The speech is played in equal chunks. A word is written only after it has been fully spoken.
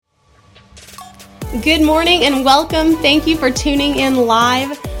Good morning and welcome. Thank you for tuning in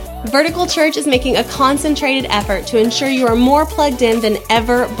live. Vertical Church is making a concentrated effort to ensure you are more plugged in than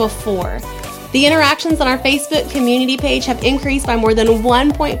ever before. The interactions on our Facebook community page have increased by more than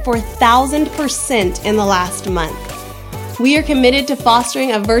 1,400% in the last month. We are committed to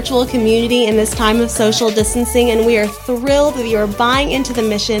fostering a virtual community in this time of social distancing, and we are thrilled that you are buying into the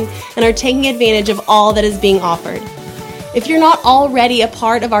mission and are taking advantage of all that is being offered. If you're not already a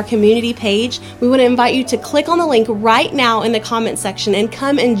part of our community page, we want to invite you to click on the link right now in the comment section and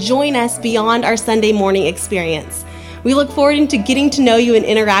come and join us beyond our Sunday morning experience. We look forward to getting to know you and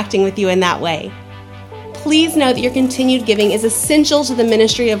interacting with you in that way. Please know that your continued giving is essential to the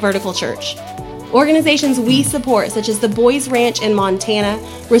ministry of Vertical Church. Organizations we support, such as the Boys Ranch in Montana,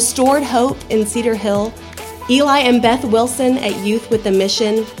 Restored Hope in Cedar Hill, Eli and Beth Wilson at Youth with the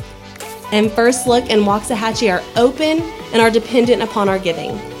Mission, and First Look and Waxahachie are open and are dependent upon our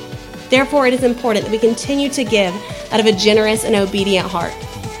giving. Therefore, it is important that we continue to give out of a generous and obedient heart.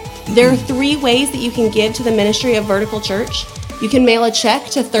 There are 3 ways that you can give to the ministry of Vertical Church. You can mail a check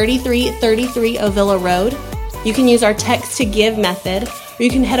to 3333 Ovilla Road. You can use our text to give method, or you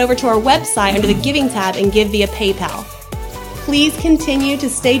can head over to our website under the Giving tab and give via PayPal. Please continue to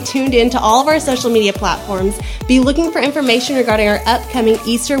stay tuned in to all of our social media platforms. Be looking for information regarding our upcoming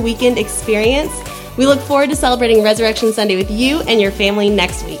Easter weekend experience. We look forward to celebrating Resurrection Sunday with you and your family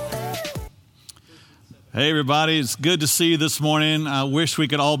next week. Hey everybody, it's good to see you this morning. I wish we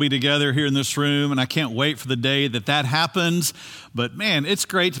could all be together here in this room, and I can't wait for the day that happens. But man, it's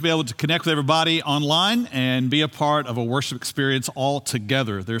great to be able to connect with everybody online and be a part of a worship experience all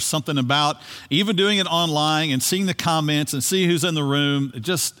together. There's something about even doing it online and seeing the comments and see who's in the room. It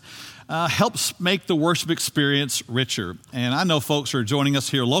just helps make the worship experience richer. And I know folks are joining us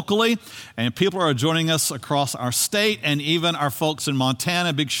here locally, and people are joining us across our state, and even our folks in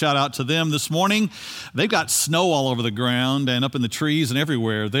Montana. Big shout out to them this morning. They've got snow all over the ground and up in the trees and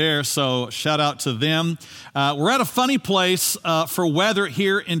everywhere there, so shout out to them. We're at a funny place for weather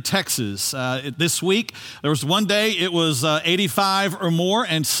here in Texas. This week, there was one day it was 85 or more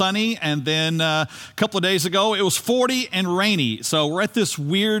and sunny, and then a couple of days ago it was 40 and rainy. So we're at this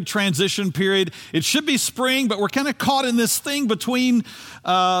weird transition period. It should be spring, but we're kind of caught in this thing between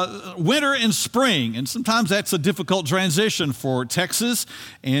winter and spring, and sometimes that's a difficult transition for Texas.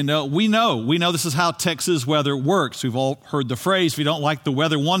 And we know this is how Texas weather works. We've all heard the phrase, if you don't like the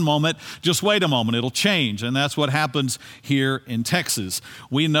weather one moment, just wait a moment, it'll change. And that's what happens here in Texas.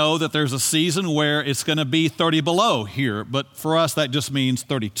 We know that there's a season where it's going to be 30 below here, but for us that just means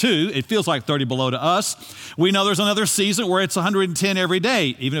 32. It feels like 30 below to us. We know there's another season where it's 110 every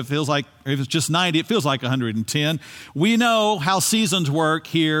day, even if it feels like, if it's just 90, it feels like 110. We know how seasons work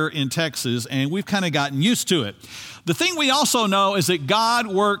here in Texas, and we've kind of gotten used to it. The thing we also know is that God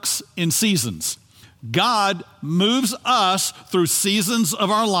works in seasons. God moves us through seasons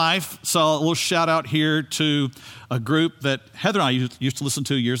of our life. So a little shout out here to a group that Heather and I used to listen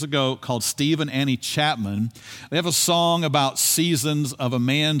to years ago called Steve and Annie Chapman. They have a song about seasons of a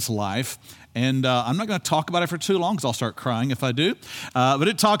man's life. And I'm not going to talk about it for too long because I'll start crying if I do. But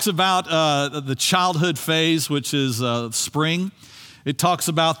it talks about the childhood phase, which is spring. It talks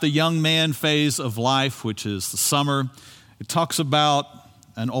about the young man phase of life, which is the summer. It talks about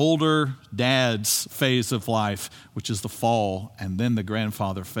an older dad's phase of life, which is the fall, and then the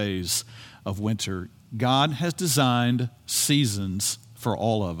grandfather phase of winter. God has designed seasons for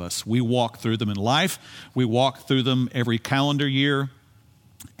all of us. We walk through them in life. We walk through them every calendar year.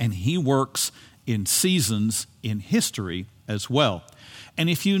 And he works in seasons in history as well. And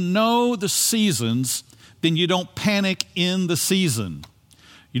if you know the seasons, then you don't panic in the season.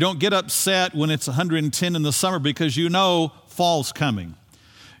 You don't get upset when it's 110 in the summer because you know fall's coming.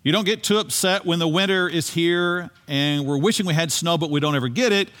 You don't get too upset when the winter is here and we're wishing we had snow, but we don't ever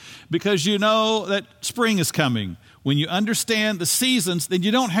get it because you know that spring is coming. When you understand the seasons, then you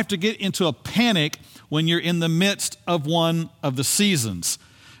don't have to get into a panic when you're in the midst of one of the seasons.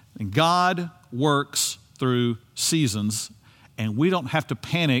 And God works through seasons, and we don't have to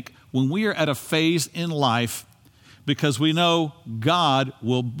panic when we are at a phase in life because we know God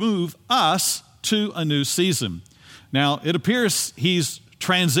will move us to a new season. Now, it appears he's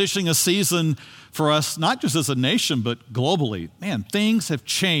transitioning a season for us, not just as a nation, but globally. Man, things have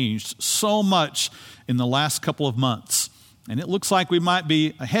changed so much in the last couple of months, and it looks like we might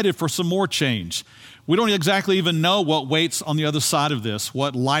be headed for some more change. We don't exactly even know what waits on the other side of this,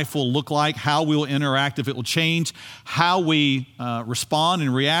 what life will look like, how we will interact, if it will change, how we respond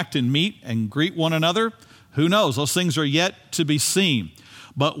and react and meet and greet one another. Who knows? Those things are yet to be seen.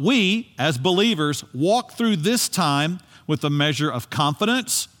 But we, as believers, walk through this time with a measure of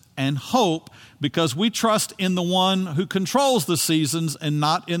confidence and hope because we trust in the one who controls the seasons and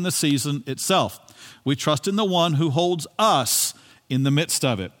not in the season itself. We trust in the one who holds us in the midst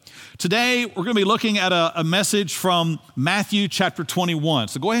of it. Today, we're going to be looking at a message from Matthew chapter 21.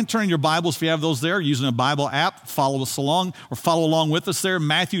 So go ahead and turn in your Bibles if you have those there, using a Bible app. Follow us along or follow along with us there.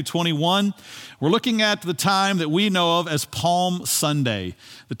 Matthew 21. We're looking at the time that we know of as Palm Sunday,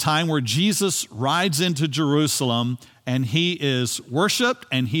 the time where Jesus rides into Jerusalem and he is worshiped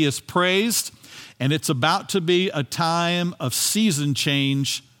and he is praised. And it's about to be a time of season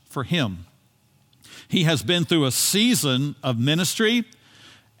change for him. He has been through a season of ministry,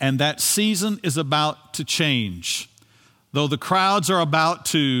 and that season is about to change. Though the crowds are about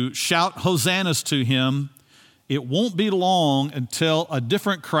to shout hosannas to him, it won't be long until a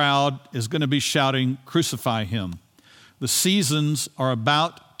different crowd is going to be shouting, crucify him. The seasons are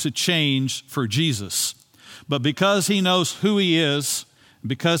about to change for Jesus. But because he knows who he is,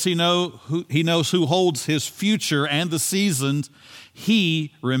 because he knows who holds his future and the seasons,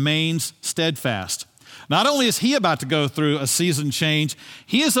 he remains steadfast. Not only is he about to go through a season change,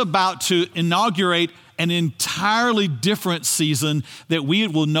 he is about to inaugurate an entirely different season that we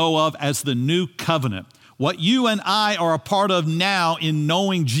will know of as the new covenant. What you and I are a part of now in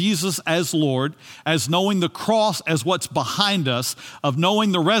knowing Jesus as Lord, as knowing the cross as what's behind us, of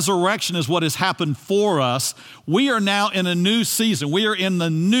knowing the resurrection as what has happened for us, we are now in a new season. We are in the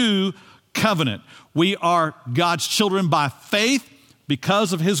new covenant. We are God's children by faith,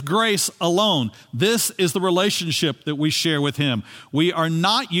 because of his grace alone. This is the relationship that we share with him. We are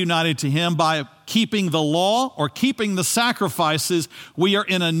not united to him by keeping the law or keeping the sacrifices. We are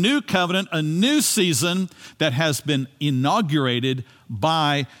in a new covenant, a new season that has been inaugurated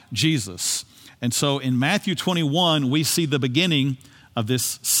by Jesus. And so in Matthew 21, we see the beginning of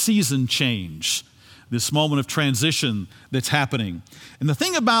this season change, this moment of transition that's happening. And the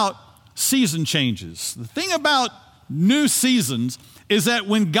thing about season changes, the thing about new seasons is that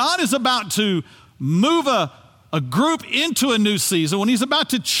when God is about to move a group into a new season, when he's about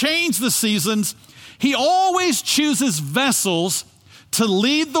to change the seasons, he always chooses vessels to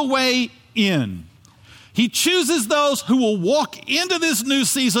lead the way in. He chooses those who will walk into this new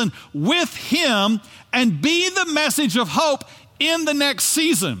season with him and be the message of hope in the next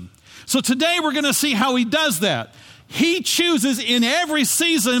season. So today we're going to see how he does that. He chooses in every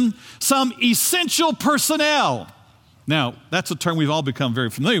season some essential personnel. Now, that's a term we've all become very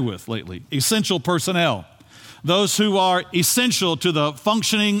familiar with lately, essential personnel. Those who are essential to the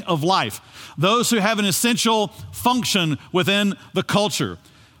functioning of life. Those who have an essential function within the culture.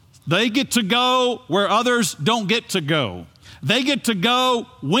 They get to go where others don't get to go. They get to go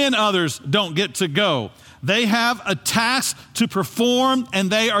when others don't get to go. They have a task to perform and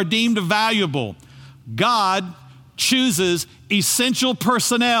they are deemed valuable. God chooses essential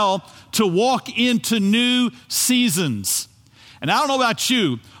personnel to walk into new seasons. And I don't know about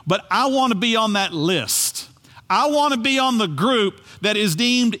you, but I want to be on that list. I want to be on the group that is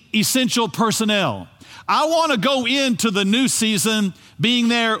deemed essential personnel. I want to go into the new season being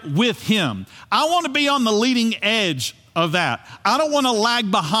there with him. I want to be on the leading edge of that. I don't want to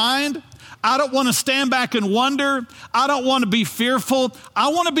lag behind. I don't want to stand back and wonder. I don't want to be fearful. I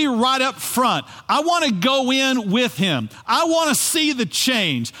want to be right up front. I want to go in with him. I want to see the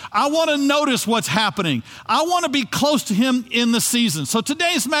change. I want to notice what's happening. I want to be close to him in the season. So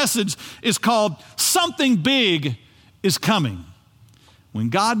today's message is called Something Big is Coming. When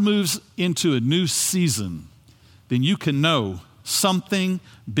God moves into a new season, then you can know something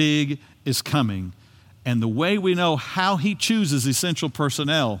big is coming. And the way we know how he chooses essential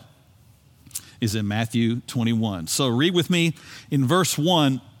personnel is in Matthew 21. So read with me in verse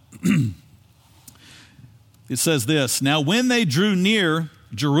 1. It says this, "Now when they drew near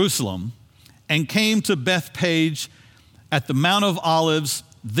Jerusalem and came to Bethphage at the Mount of Olives,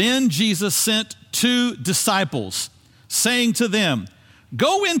 then Jesus sent 2 disciples, saying to them,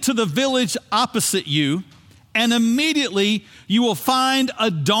 'Go into the village opposite you, and immediately you will find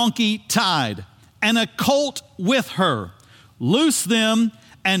a donkey tied and a colt with her. Loose them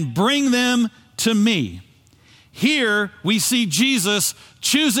and bring them to me.'" Here we see Jesus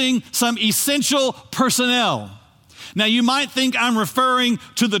choosing some essential personnel. Now you might think I'm referring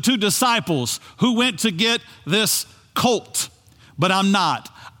to the 2 disciples who went to get this colt, but I'm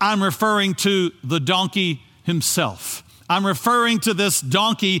not. I'm referring to the donkey himself. I'm referring to this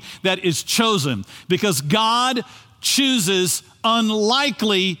donkey that is chosen because God chooses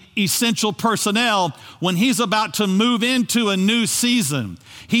unlikely essential personnel when he's about to move into a new season.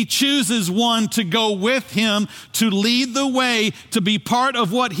 He chooses one to go with him, to lead the way, to be part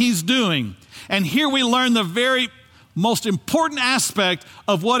of what he's doing. And here we learn the very most important aspect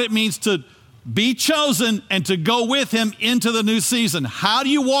of what it means to be chosen and to go with him into the new season. How do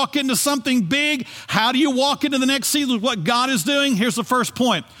you walk into something big? How do you walk into the next season with what God is doing? Here's the first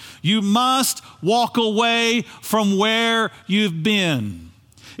point. You must walk away from where you've been.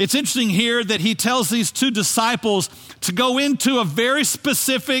 It's interesting here that he tells these two disciples to go into a very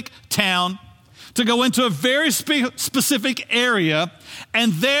specific town, to go into a very specific area,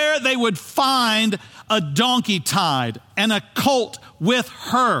 and there they would find a donkey tied and a colt with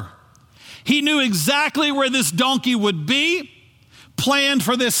her. He knew exactly where this donkey would be, planned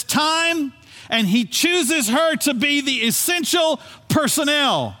for this time, and he chooses her to be the essential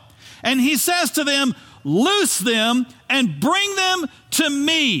personnel. And he says to them, loose them and bring them to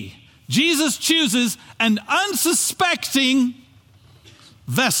me. Jesus chooses an unsuspecting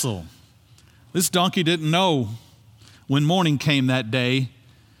vessel. This donkey didn't know when morning came that day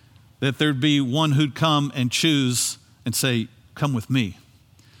that there'd be one who'd come and choose and say, come with me.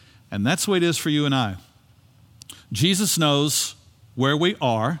 And that's the way it is for you and I. Jesus knows where we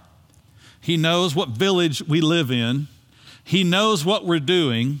are. He knows what village we live in. He knows what we're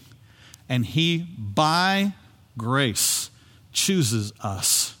doing. And he, by grace, chooses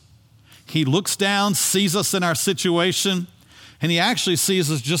us. He looks down, sees us in our situation, and he actually sees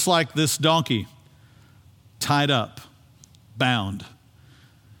us just like this donkey, tied up, bound.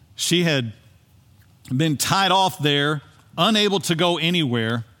 She had been tied off there, unable to go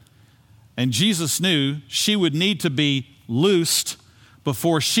anywhere. And Jesus knew she would need to be loosed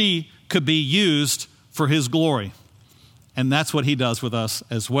before she could be used for his glory. And that's what he does with us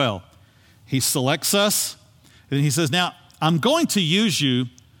as well. He selects us, and he says, now, I'm going to use you,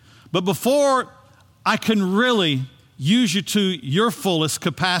 but before I can really use you to your fullest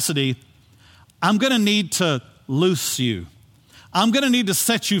capacity, I'm going to need to loose you. I'm going to need to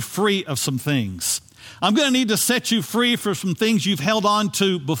set you free of some things. I'm going to need to set you free from some things you've held on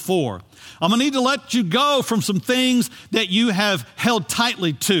to before. I'm going to need to let you go from some things that you have held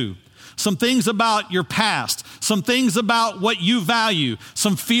tightly to. Some things about your past, some things about what you value,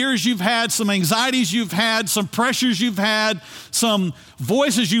 some fears you've had, some anxieties you've had, some pressures you've had, some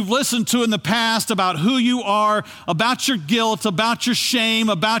voices you've listened to in the past about who you are, about your guilt, about your shame,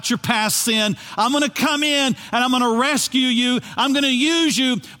 about your past sin. I'm going to come in and I'm going to rescue you. I'm going to use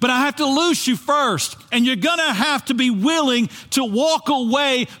you, but I have to loose you first. And you're going to have to be willing to walk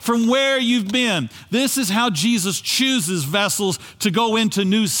away from where you've been. This is how Jesus chooses vessels to go into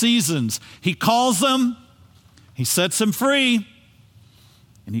new seasons. He calls them, he sets them free,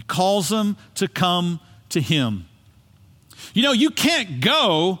 and he calls them to come to him. You know, you can't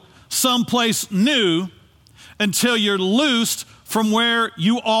go someplace new until you're loosed from where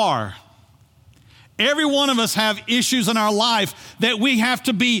you are. Every one of us have issues in our life that we have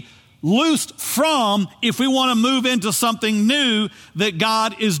to be loosed from if we want to move into something new that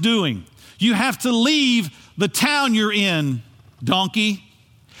God is doing. You have to leave the town you're in, donkey.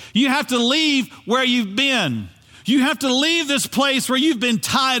 You have to leave where you've been. You have to leave this place where you've been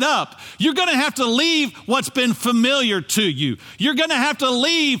tied up. You're going to have to leave what's been familiar to you. You're going to have to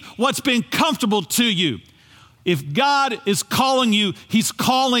leave what's been comfortable to you. If God is calling you, he's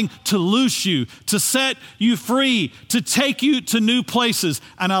calling to loose you, to set you free, to take you to new places.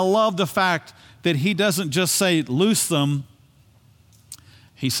 And I love the fact that he doesn't just say loose them.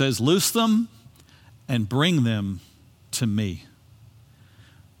 He says loose them and bring them to me.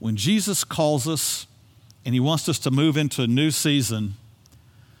 When Jesus calls us and he wants us to move into a new season,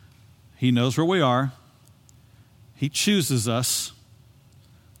 he knows where we are. He chooses us.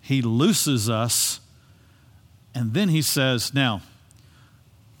 He looses us. And then he says, now,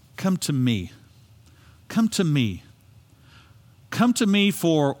 come to me. Come to me. Come to me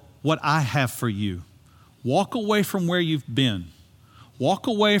for what I have for you. Walk away from where you've been. Walk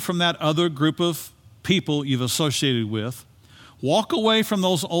away from that other group of people you've associated with. Walk away from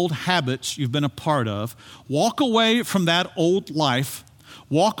those old habits you've been a part of. Walk away from that old life.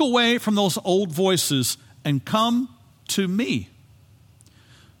 Walk away from those old voices and come to me.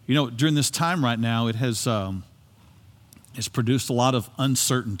 You know, during this time right now, it has it's produced a lot of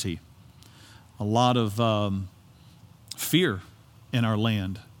uncertainty, a lot of fear in our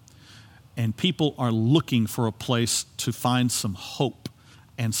land. And people are looking for a place to find some hope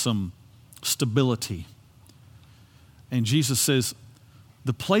and some stability. And Jesus says,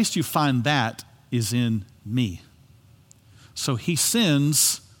 the place you find that is in me. So he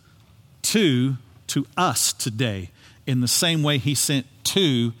sends two to us today in the same way he sent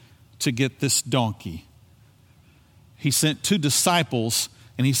two to get this donkey. He sent two disciples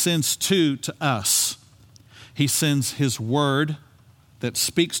and he sends two to us. He sends his word that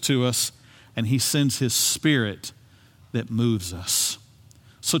speaks to us and he sends his spirit that moves us.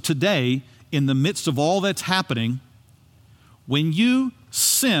 So today, in the midst of all that's happening, when you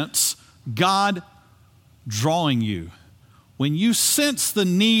sense God drawing you, when you sense the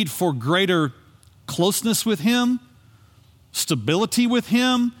need for greater closeness with Him, stability with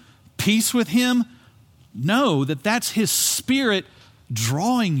Him, peace with Him, know that that's His Spirit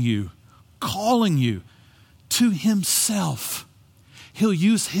drawing you, calling you to Himself. He'll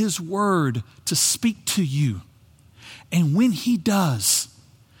use His word to speak to you. And when He does,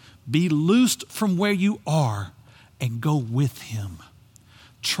 be loosed from where you are and go with Him.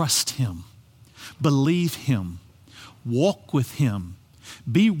 Trust Him. Believe Him. Walk with Him.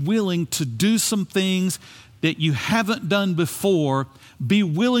 Be willing to do some things that you haven't done before. Be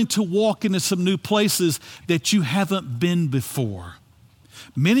willing to walk into some new places that you haven't been before.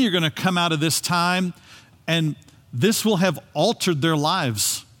 Many are going to come out of this time, and this will have altered their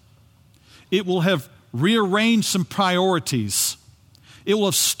lives. It will have rearranged some priorities. It will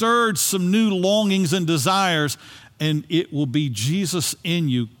have stirred some new longings and desires, and it will be Jesus in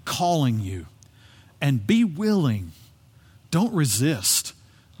you calling you. And be willing. Don't resist.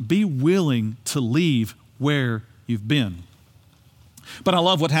 Be willing to leave where you've been. But I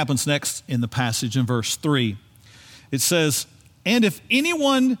love what happens next in the passage in verse 3. It says, and if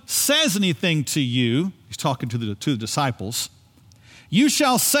anyone says anything to you, he's talking to the disciples, you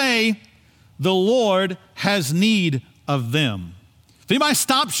shall say, the Lord has need of them. If anybody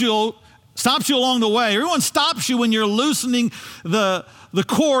stops you along the way, everyone stops you when you're loosening the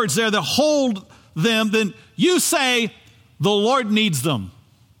cords there that hold them, then you say, the Lord needs them.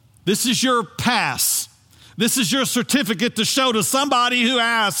 This is your pass. This is your certificate to show to somebody who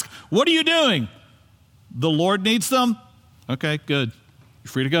asks, what are you doing? The Lord needs them? Okay, good.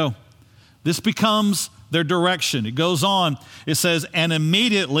 You're free to go. This becomes their direction. It goes on. It says, and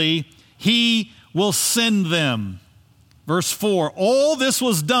immediately He will send them. Verse 4, all this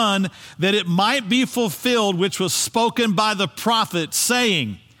was done that it might be fulfilled, which was spoken by the prophet,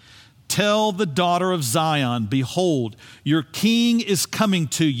 saying, tell the daughter of Zion, behold, your king is coming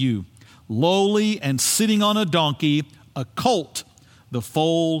to you, lowly and sitting on a donkey, a colt, the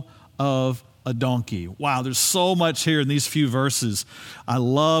foal of a donkey. Wow, there's so much here in these few verses. I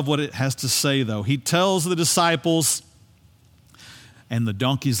love what it has to say, though. He tells the disciples, and the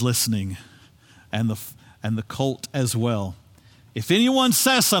donkey's listening, and the colt as well. If anyone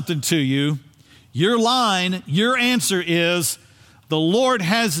says something to you, your answer is, the Lord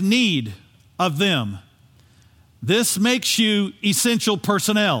has need of them. This makes you essential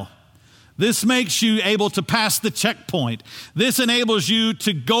personnel. This makes you able to pass the checkpoint. This enables you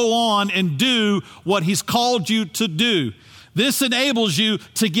to go on and do what He's called you to do. This enables you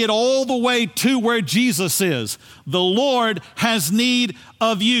to get all the way to where Jesus is. The Lord has need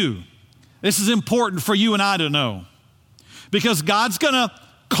of you. This is important for you and I to know, because God's going to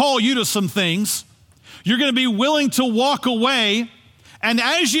call you to some things. You're going to be willing to walk away. And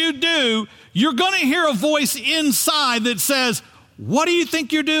as you do, you're going to hear a voice inside that says, what do you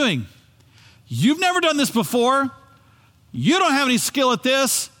think you're doing? You've never done this before. You don't have any skill at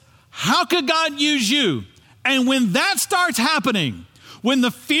this. How could God use you? And when that starts happening, when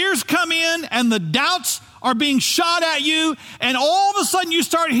the fears come in and the doubts are being shot at you, and all of a sudden you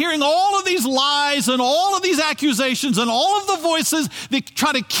start hearing all of these lies and all of these accusations and all of the voices that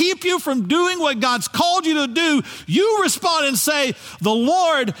try to keep you from doing what God's called you to do, you respond and say, the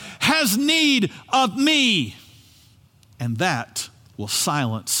Lord has need of me. And that will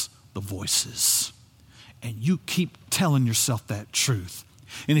silence the voices. And you keep telling yourself that truth.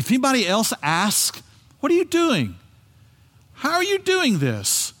 And if anybody else asks, what are you doing? How are you doing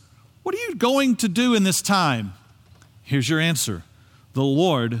this? What are you going to do in this time? Here's your answer. The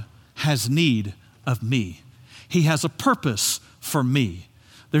Lord has need of me. He has a purpose for me.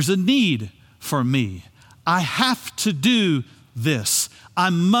 There's a need for me. I have to do this.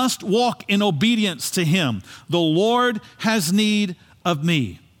 I must walk in obedience to Him. The Lord has need of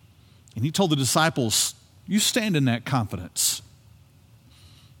me. And He told the disciples, you stand in that confidence.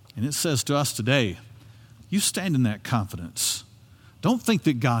 And it says to us today, you stand in that confidence. Don't think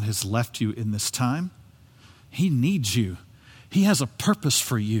that God has left you in this time. He needs you. He has a purpose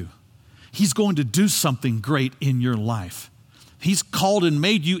for you. He's going to do something great in your life. He's called and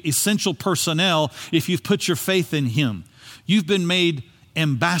made you essential personnel if you've put your faith in Him. You've been made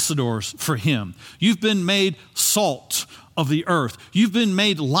ambassadors for Him. You've been made salt of the earth. You've been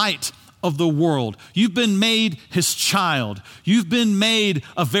made light of the world. You've been made his child. You've been made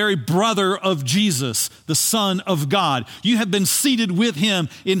a very brother of Jesus, the Son of God. You have been seated with him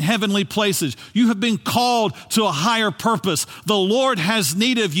in heavenly places. You have been called to a higher purpose. The Lord has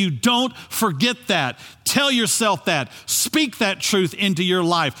need of you. Don't forget that. Tell yourself that. Speak that truth into your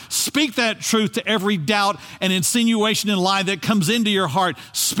life. Speak that truth to every doubt and insinuation and lie that comes into your heart.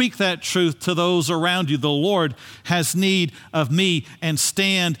 Speak that truth to those around you. The Lord has need of me, and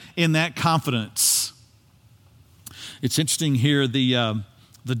stand in that confidence. It's interesting here, the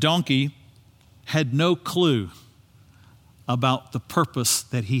donkey had no clue about the purpose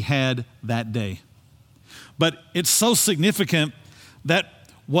that he had that day. But it's so significant that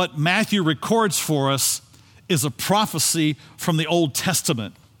what Matthew records for us is a prophecy from the Old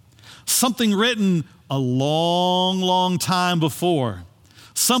Testament. Something written a long, long time before.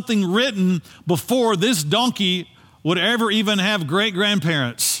 Something written before this donkey would ever even have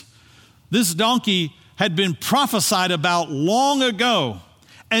great-grandparents. This donkey had been prophesied about long ago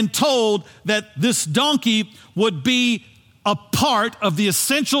and told that this donkey would be a part of the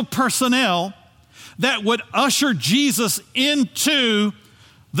essential personnel that would usher Jesus into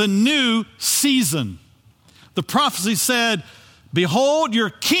the new season. The prophecy said, "Behold, your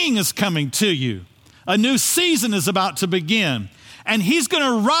king is coming to you. A new season is about to begin, and he's going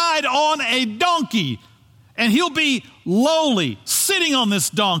to ride on a donkey, and he'll be lowly, sitting on this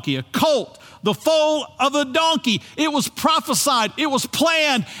donkey, a colt, the foal of a donkey." It was prophesied, it was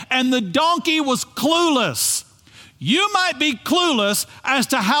planned, and the donkey was clueless. You might be clueless as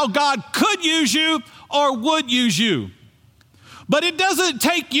to how God could use you or would use you. But it doesn't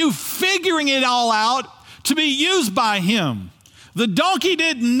take you figuring it all out to be used by him. The donkey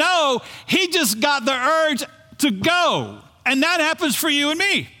didn't know, he just got the urge to go. And that happens for you and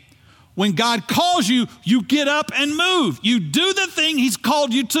me. When God calls you, you get up and move. You do the thing he's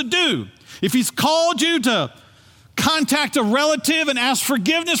called you to do. If he's called you to contact a relative and ask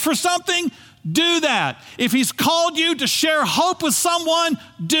forgiveness for something, do that. If he's called you to share hope with someone,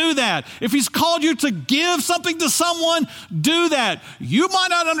 do that. If he's called you to give something to someone, do that. You might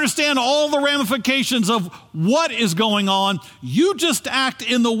not understand all the ramifications of what is going on. You just act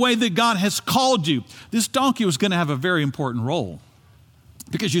in the way that God has called you. This donkey was going to have a very important role.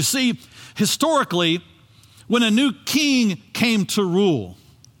 Because you see, historically, when a new king came to rule,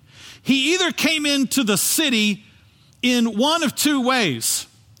 he either came into the city in one of two ways.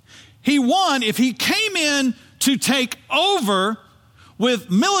 If he came in to take over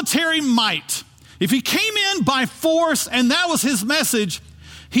with military might, if he came in by force and that was his message,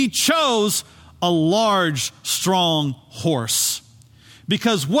 he chose a large, strong horse.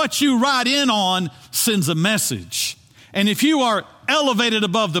 Because what you ride in on sends a message. And if you are elevated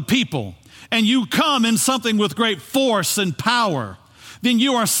above the people and you come in something with great force and power, then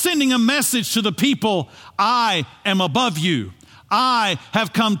you are sending a message to the people, I am above you. I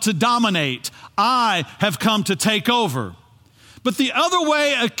have come to dominate. I have come to take over. But the other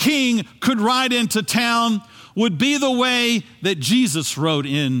way a king could ride into town would be the way that Jesus rode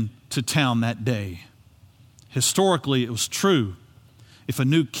into town that day. Historically, it was true. If a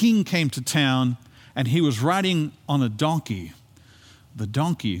new king came to town and he was riding on a donkey, the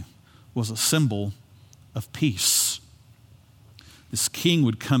donkey was a symbol of peace. This king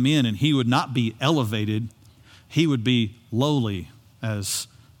would come in and he would not be elevated. He would be lowly, as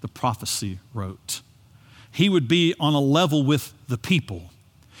the prophecy wrote. He would be on a level with the people.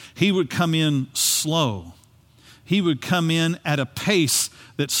 He would come in slow. He would come in at a pace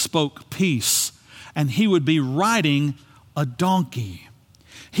that spoke peace. And he would be riding a donkey.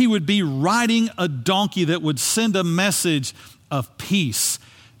 He would be riding a donkey that would send a message of peace.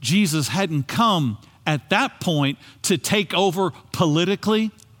 Jesus hadn't come at that point to take over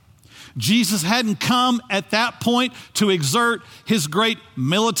politically. Jesus hadn't come at that point to exert his great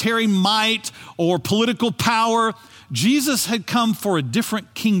military might or political power. Jesus had come for a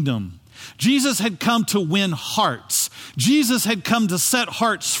different kingdom. Jesus had come to win hearts. Jesus had come to set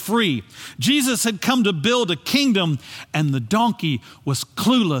hearts free. Jesus had come to build a kingdom, and the donkey was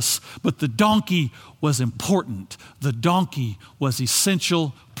clueless, but the donkey was important. The donkey was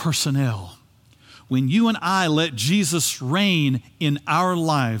essential personnel. When you and I let Jesus reign in our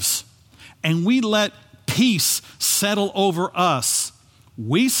lives, and we let peace settle over us,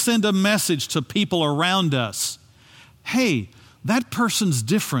 we send a message to people around us. Hey, that person's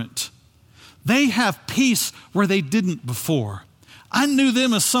different. They have peace where they didn't before. I knew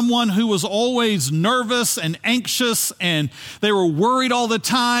them as someone who was always nervous and anxious, and they were worried all the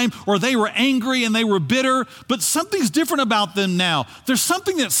time, or they were angry and they were bitter. But something's different about them now. There's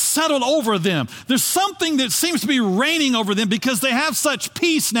something that's settled over them. There's something that seems to be reigning over them because they have such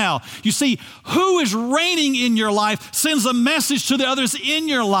peace now. You see, who is reigning in your life sends a message to the others in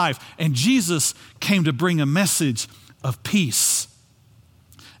your life. And Jesus came to bring a message of peace.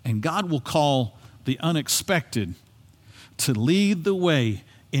 And God will call the unexpected to lead the way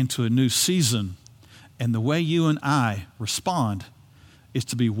into a new season. And the way you and I respond is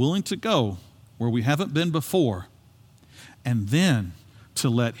to be willing to go where we haven't been before, and then to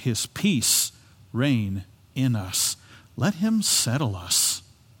let his peace reign in us. Let him settle us.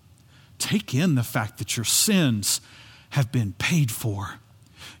 Take in the fact that your sins have been paid for.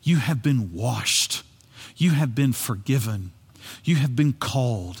 You have been washed. You have been forgiven. You have been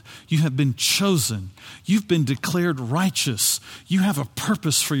called. You have been chosen. You've been declared righteous. You have a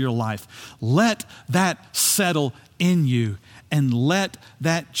purpose for your life. Let that settle in you and let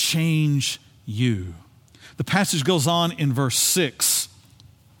that change you. The passage goes on in verse 6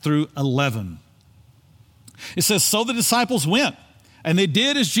 through 11. It says, "So the disciples went, and they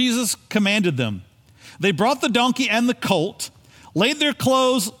did as Jesus commanded them. They brought the donkey and the colt, laid their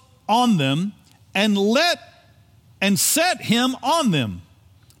clothes on them, and set him on them.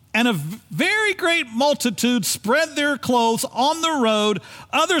 And a very great multitude spread their clothes on the road.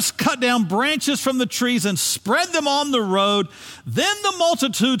 Others cut down branches from the trees and spread them on the road. Then the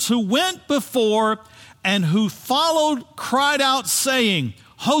multitudes who went before and who followed cried out, saying,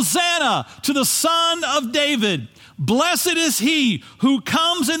 'Hosanna to the Son of David. Blessed is he who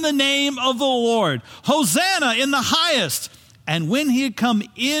comes in the name of the Lord. Hosanna in the highest.' And when he had come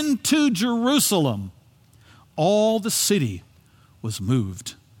into Jerusalem, all the city was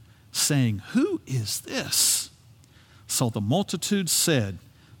moved, saying, 'Who is this?' So the multitude said,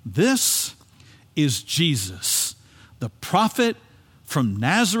 'This is Jesus, the prophet from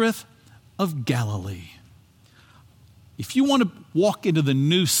Nazareth of Galilee.'" If you want to walk into the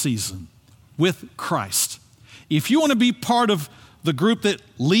new season with Christ, if you want to be part of the group that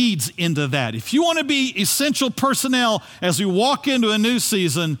leads into that, if you want to be essential personnel as we walk into a new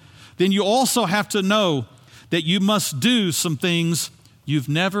season, then you also have to know that you must do some things you've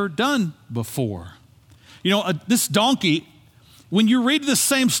never done before. You know, this donkey, when you read this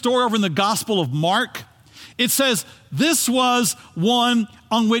same story over in the Gospel of Mark, it says this was one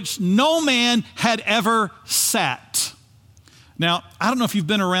on which no man had ever sat. Now, I don't know if you've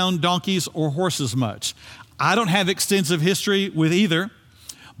been around donkeys or horses much. I don't have extensive history with either,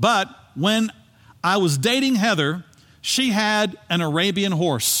 but when I was dating Heather, she had an Arabian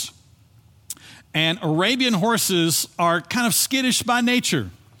horse. And Arabian horses are kind of skittish by nature.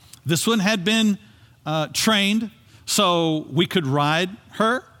 This one had been trained, so we could ride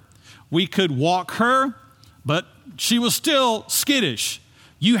her, we could walk her, but she was still skittish.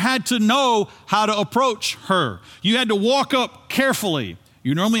 You had to know how to approach her. You had to walk up carefully.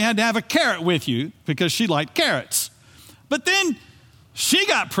 You normally had to have a carrot with you because she liked carrots. But then she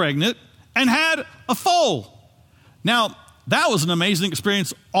got pregnant and had a foal. Now, that was an amazing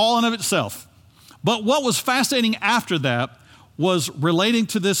experience all in of itself. But what was fascinating after that was relating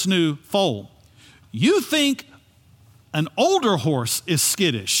to this new foal. You think an older horse is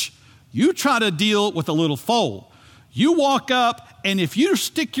skittish. You try to deal with a little foal. You walk up, and if you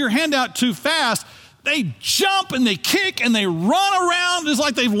stick your hand out too fast, they jump and they kick and they run around. It's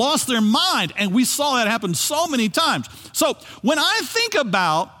like they've lost their mind. And we saw that happen so many times. So when I think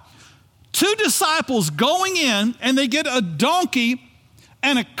about two disciples going in and they get a donkey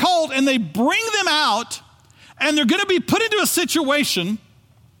and a colt, and they bring them out, and they're going to be put into a situation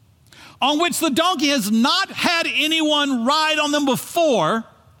on which the donkey has not had anyone ride on them before,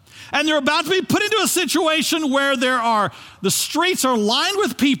 and they're about to be put into a situation where the streets are lined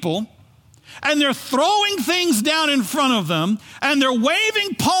with people, and they're throwing things down in front of them, and they're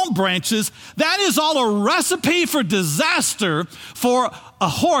waving palm branches. That is all a recipe for disaster for a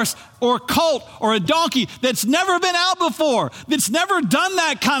horse or a colt or a donkey that's never been out before, that's never done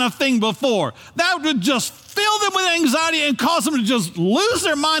that kind of thing before. That would just fill them with anxiety and cause them to just lose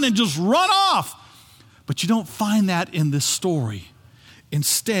their mind and just run off. But you don't find that in this story.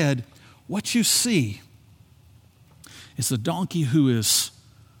 Instead, what you see is the donkey who is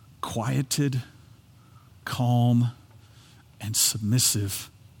quieted, calm, and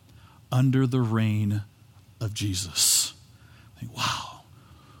submissive under the reign of Jesus. I think, wow,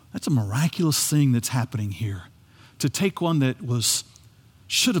 that's a miraculous thing that's happening here. To take one that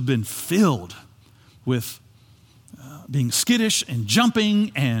should have been filled with being skittish and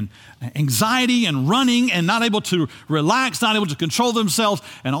jumping and anxiety and running and not able to relax, not able to control themselves.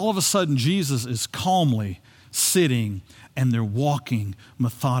 And all of a sudden, Jesus is calmly sitting and they're walking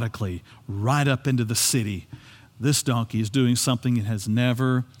methodically right up into the city. This donkey is doing something it has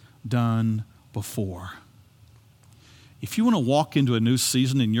never done before. If you want to walk into a new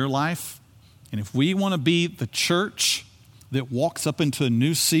season in your life, and if we want to be the church that walks up into a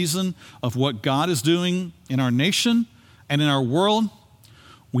new season of what God is doing in our nation and in our world,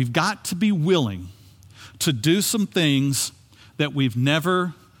 we've got to be willing to do some things that we've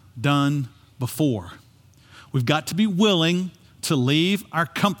never done before. We've got to be willing to leave our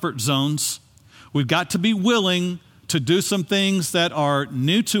comfort zones. We've got to be willing to do some things that are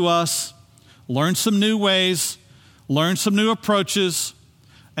new to us, learn some new ways, learn some new approaches,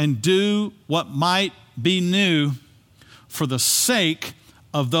 and do what might be new for the sake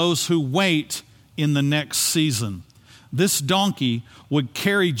of those who wait in the next season. This donkey would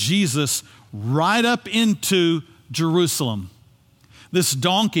carry Jesus right up into Jerusalem. This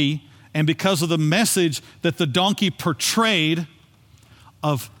donkey, and because of the message that the donkey portrayed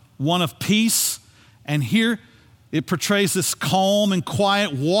of one of peace, and here it portrays this calm and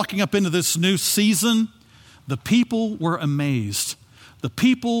quiet walking up into this new season, the people were amazed. The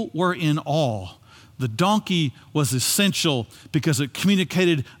people were in awe. The donkey was essential because it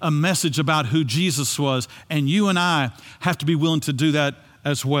communicated a message about who Jesus was, and you and I have to be willing to do that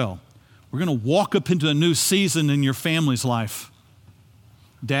as well. We're going to walk up into a new season in your family's life.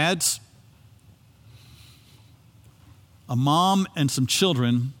 Dads, a mom and some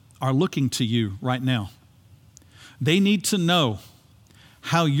children are looking to you right now. They need to know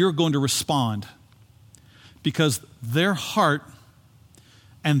how you're going to respond, because their heart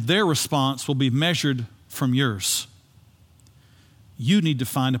and their response will be measured from yours. You need to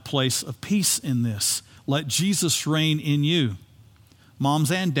find a place of peace in this. Let Jesus reign in you.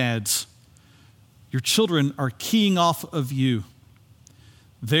 Moms and dads, your children are keying off of you.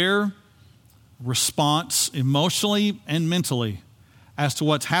 Their response emotionally and mentally as to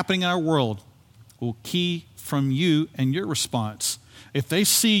what's happening in our world will key from you and your response. If they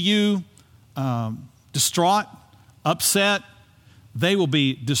see you distraught, upset, they will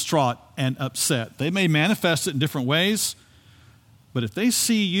be distraught and upset. They may manifest it in different ways, but if they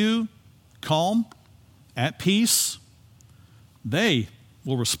see you calm, at peace, they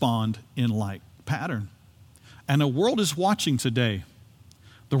will respond in like pattern. And the world is watching today.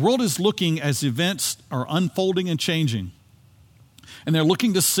 The world is looking as events are unfolding and changing. And they're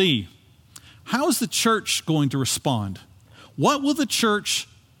looking to see, how is the church going to respond? What will the church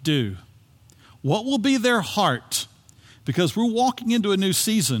do? What will be their heart? Because we're walking into a new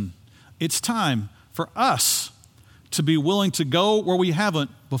season. It's time for us to be willing to go where we haven't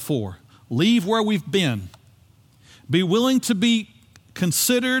before, leave where we've been, be willing to be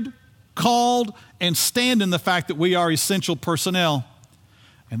considered, called, and stand in the fact that we are essential personnel,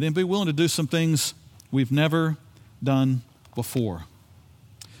 and then be willing to do some things we've never done before.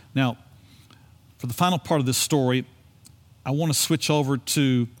 Now, for the final part of this story, I want to switch over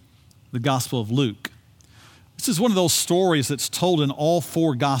to the Gospel of Luke. This is one of those stories that's told in all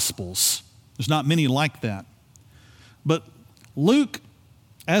four Gospels. There's not many like that. But Luke,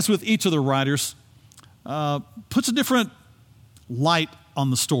 as with each of the writers, puts a different light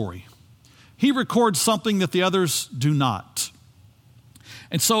on the story. He records something that the others do not.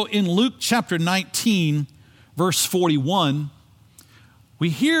 And so in Luke chapter 19, verse 41, we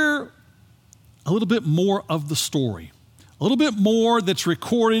hear a little bit more of the story, a little bit more that's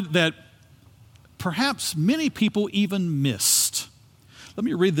recorded that perhaps many people even missed. Let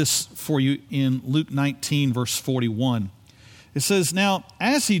me read this for you in Luke 19, verse 41. It says, "Now,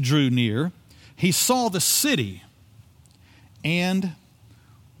 as he drew near, he saw the city and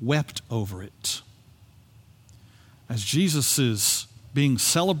wept over it." As Jesus is being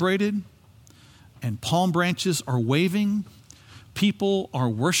celebrated and palm branches are waving, people are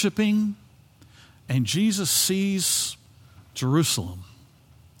worshiping, and Jesus sees Jerusalem.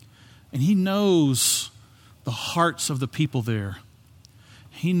 And he knows the hearts of the people there.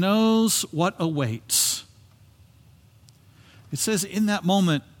 He knows what awaits. It says in that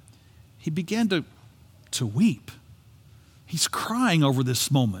moment, he began to weep. He's crying over this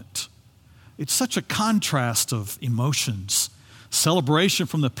moment. It's such a contrast of emotions, celebration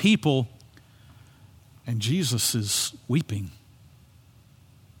from the people, and Jesus is weeping.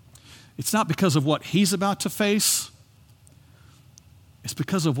 It's not because of what he's about to face. It's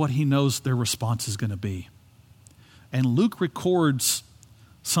because of what he knows their response is going to be. And Luke records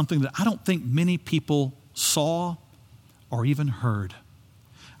something that I don't think many people saw or even heard.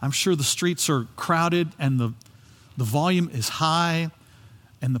 I'm sure the streets are crowded and the the volume is high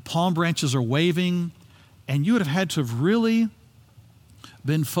and the palm branches are waving, and you would have had to have really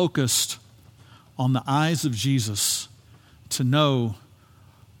been focused on the eyes of Jesus to know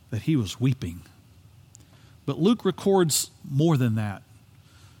that he was weeping. But Luke records more than that.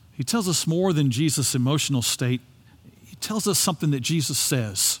 He tells us more than Jesus' emotional state. He tells us something that Jesus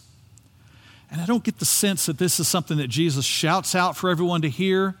says. And I don't get the sense that this is something that Jesus shouts out for everyone to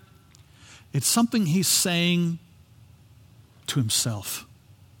hear. It's something he's saying to himself.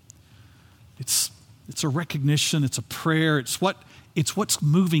 It's a recognition, it's a prayer, it's what's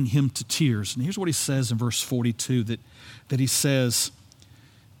moving him to tears. And here's what he says in verse 42, that he says,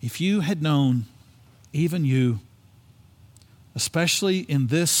 if you had known, even you, especially in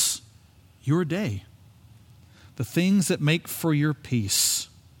this your day, the things that make for your peace,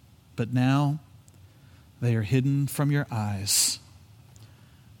 but now they are hidden from your eyes.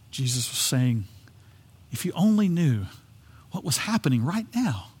 Jesus was saying, if you only knew what was happening right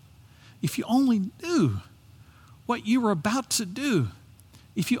now, if you only knew what you were about to do,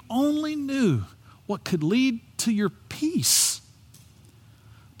 if you only knew what could lead to your peace.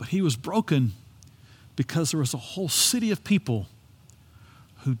 But he was broken because there was a whole city of people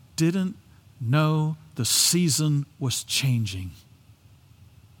who didn't know the season was changing.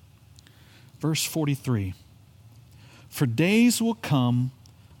 Verse 43, for days will come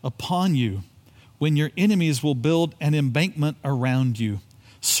upon you when your enemies will build an embankment around you,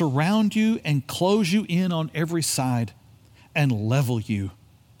 surround you and close you in on every side, and level you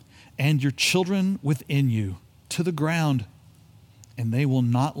and your children within you to the ground, and they will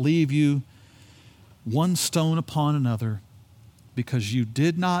not leave you one stone upon another, because you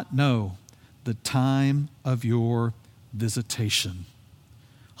did not know the time of your visitation.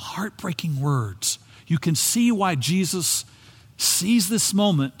 Heartbreaking words. You can see why Jesus sees this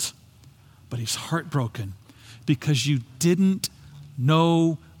moment, but he's heartbroken because you didn't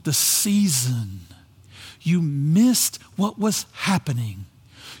know the season. You missed what was happening.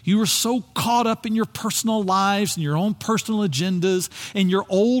 You were so caught up in your personal lives and your own personal agendas and your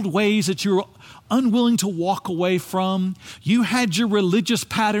old ways that you were unwilling to walk away from. You had your religious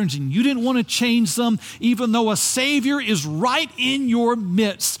patterns and you didn't want to change them, even though a Savior is right in your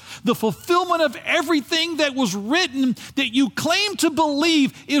midst. The fulfillment of everything that was written that you claim to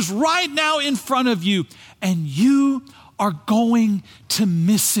believe is right now in front of you, and you are going to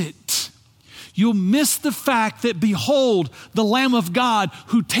miss it. You'll miss the fact that, behold, the Lamb of God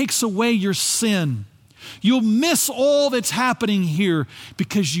who takes away your sin. You'll miss all that's happening here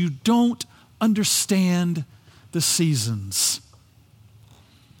because you don't understand the seasons.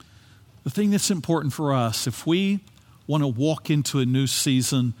 The thing that's important for us, if we want to walk into a new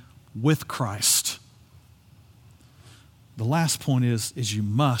season with Christ, the last point is you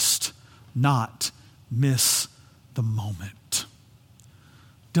must not miss the moment.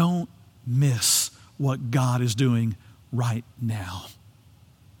 Don't miss what God is doing right now.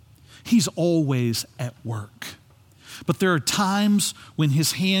 He's always at work. But there are times when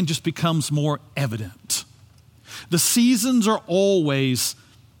his hand just becomes more evident. The seasons are always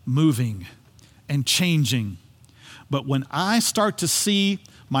moving and changing. But when I start to see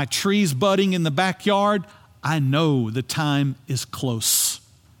my trees budding in the backyard, I know the time is close.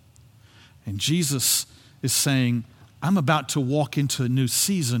 And Jesus is saying, I'm about to walk into a new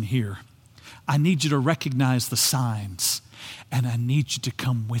season here. I need you to recognize the signs, and I need you to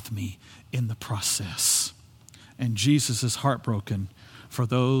come with me in the process. And Jesus is heartbroken for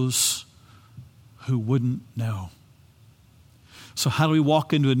those who wouldn't know. So how do we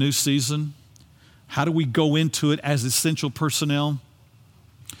walk into a new season? How do we go into it as essential personnel?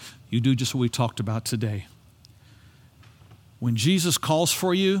 You do just what we talked about today. When Jesus calls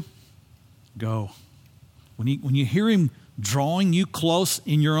for you, go. When you hear him drawing you close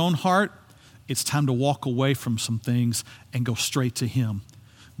in your own heart, it's time to walk away from some things and go straight to him.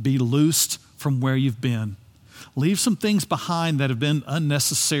 Be loosed from where you've been. Leave some things behind that have been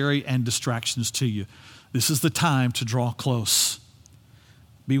unnecessary and distractions to you. This is the time to draw close.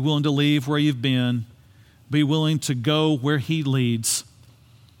 Be willing to leave where you've been. Be willing to go where he leads.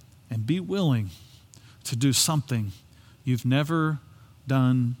 And be willing to do something you've never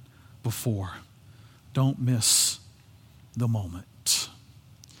done before. Don't miss the moment.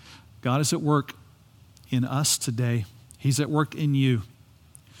 God is at work in us today. He's at work in you.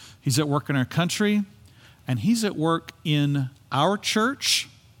 He's at work in our country, and he's at work in our church,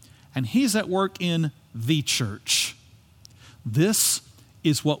 and he's at work in the church. This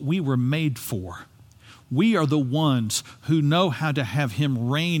is what we were made for. we are the ones who know how to have him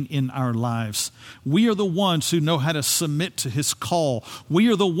reign in our lives. We are the ones who know how to submit to his call. We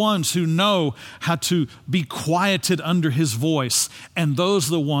are the ones who know how to be quieted under his voice. And those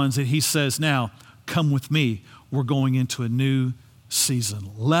are the ones that he says, now, come with me. We're going into a new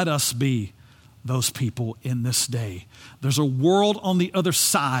season. Let us be those people in this day. There's a world on the other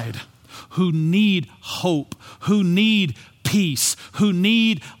side who need hope, who need peace, who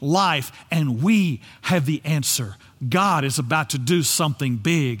need life, and we have the answer. God is about to do something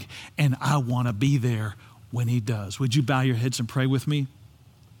big, and I want to be there when he does. Would you bow your heads and pray with me?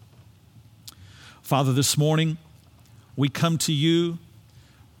 Father, this morning, we come to you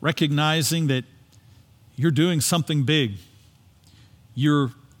recognizing that you're doing something big.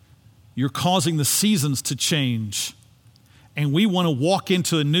 You're causing the seasons to change, and we want to walk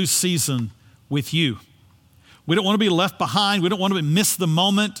into a new season with you. We don't want to be left behind. We don't want to miss the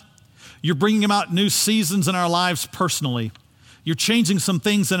moment. You're bringing about new seasons in our lives personally. You're changing some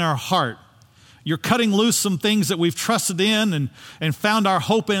things in our heart. You're cutting loose some things that we've trusted in and found our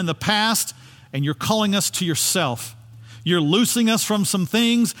hope in the past, and you're calling us to yourself. You're loosing us from some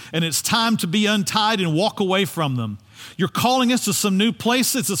things, and it's time to be untied and walk away from them. You're calling us to some new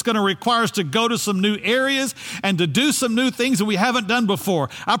places. It's going to require us to go to some new areas and to do some new things that we haven't done before.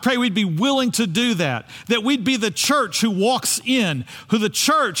 I pray we'd be willing to do that we'd be the church who walks in, the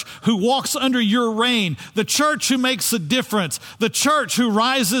church who walks under your reign, the church who makes a difference, the church who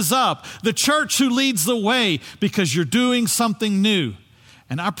rises up, the church who leads the way, because you're doing something new.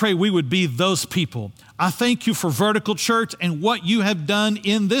 And I pray we would be those people. I thank you for Vertical Church and what you have done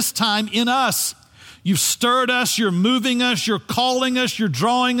in this time in us. You've stirred us, you're moving us, you're calling us, you're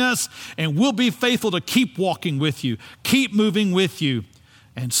drawing us, and we'll be faithful to keep walking with you, keep moving with you,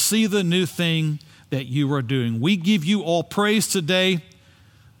 and see the new thing that you are doing. We give you all praise today.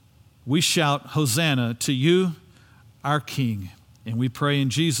 We shout Hosanna to you, our King. And we pray in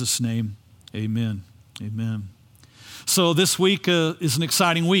Jesus' name, amen. Amen. So this week is an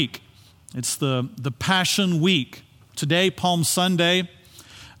exciting week. It's the Passion Week. Today, Palm Sunday.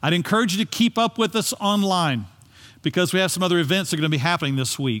 I'd encourage you to keep up with us online because we have some other events that are going to be happening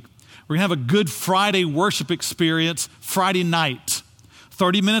this week. We're going to have a Good Friday worship experience Friday night.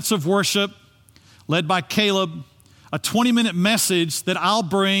 30 minutes of worship led by Caleb, a 20-minute message that I'll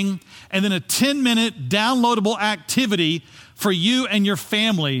bring, and then a 10-minute downloadable activity for you and your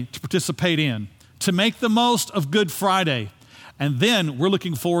family to participate in, to make the most of Good Friday. And then we're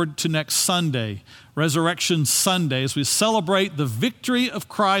looking forward to next Sunday, Resurrection Sunday, as we celebrate the victory of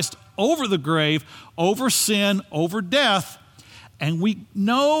Christ over the grave, over sin, over death. And we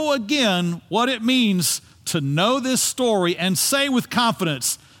know again what it means to know this story and say with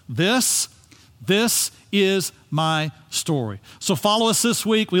confidence, this is my story. So follow us this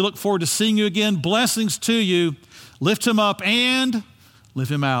week. We look forward to seeing you again. Blessings to you. Lift him up and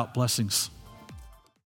live him out. Blessings.